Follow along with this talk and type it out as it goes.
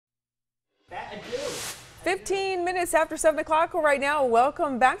That I do. 15 minutes after 7 o'clock right now.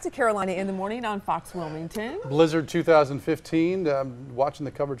 Welcome back to Carolina in the Morning on Fox Wilmington. Blizzard 2015. Watching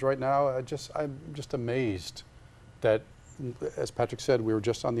the coverage right now, I'm just amazed that, as Patrick said, we were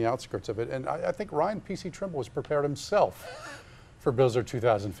just on the outskirts of it. And I think Ryan P.C. Trimble has prepared himself for Blizzard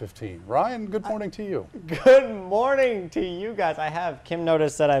 2015. Ryan, good morning to you. Good morning to you guys. I have Kim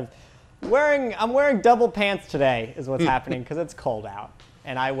noticed that I'm wearing double pants today is what's happening because it's cold out.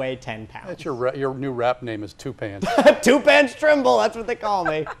 And I weigh 10 pounds. That's your new rap name is Two Pants. Two Pants Trimble, that's what they call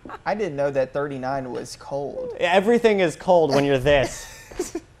me. I didn't know that 39 was cold. Everything is cold when you're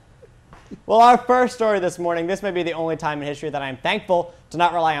this. Well, our first story this morning, this may be the only time in history that I'm thankful to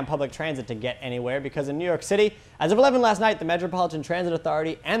not rely on public transit to get anywhere, because in New York City, as of 11 last night, the Metropolitan Transit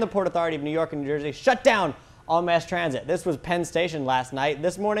Authority and the Port Authority of New York and New Jersey shut down all mass transit. This was Penn Station last night.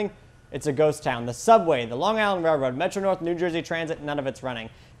 This morning, it's a ghost town. The subway, the Long Island Railroad, Metro North, New Jersey Transit, none of it's running.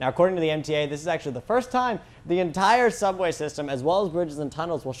 Now, according to the MTA, this is actually the first time the entire subway system, as well as bridges and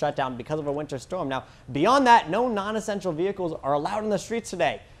tunnels, will shut down because of a winter storm. Now, beyond that, no non-essential vehicles are allowed on the streets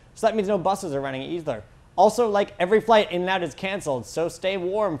today. So that means no buses are running either. Also, like every flight in and out is canceled, so stay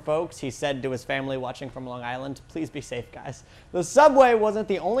warm, folks, he said to his family watching from Long Island. Please be safe, guys. The subway wasn't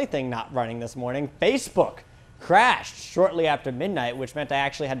the only thing not running this morning. Facebook crashed shortly after midnight, which meant I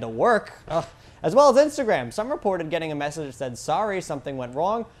actually had to work, as well as Instagram. Some reported getting a message that said, sorry, something went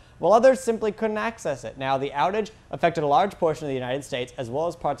wrong, while others simply couldn't access it. Now, the outage affected a large portion of the United States, as well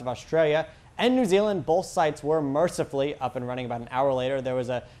as parts of Australia and New Zealand. Both sites were mercifully up and running about an hour later. There was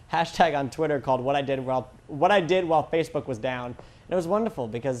a hashtag on Twitter called what I did while Facebook was down. And it was wonderful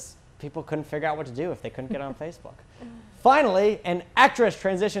because people couldn't figure out what to do if they couldn't get on Facebook. Finally, an actress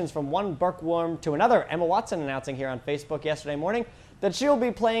transitions from one bookworm to another. Emma Watson announcing here on Facebook yesterday morning that she'll be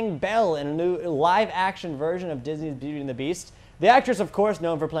playing Belle in a new live-action version of Disney's Beauty and the Beast. The actress, of course,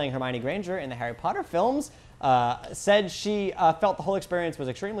 known for playing Hermione Granger in the Harry Potter films, said she felt the whole experience was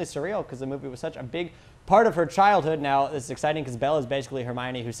extremely surreal because the movie was such a big part of her childhood. Now, this is exciting because Belle is basically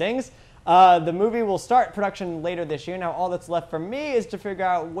Hermione who sings. The movie will start production later this year. Now, all that's left for me is to figure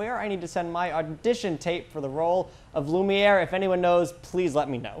out where I need to send my audition tape for the role of Lumiere. If anyone knows, please let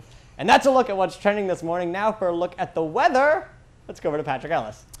me know. And that's a look at what's trending this morning. Now for a look at the weather, let's go over to Patrick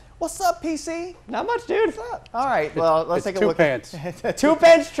Ellis. What's up, PC? Not much, dude. What's up? All right, well, let's take a look. Two Pants. Two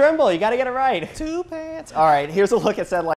Pants Trimble. You got to get it right. Two Pants. All right, here's a look at satellite.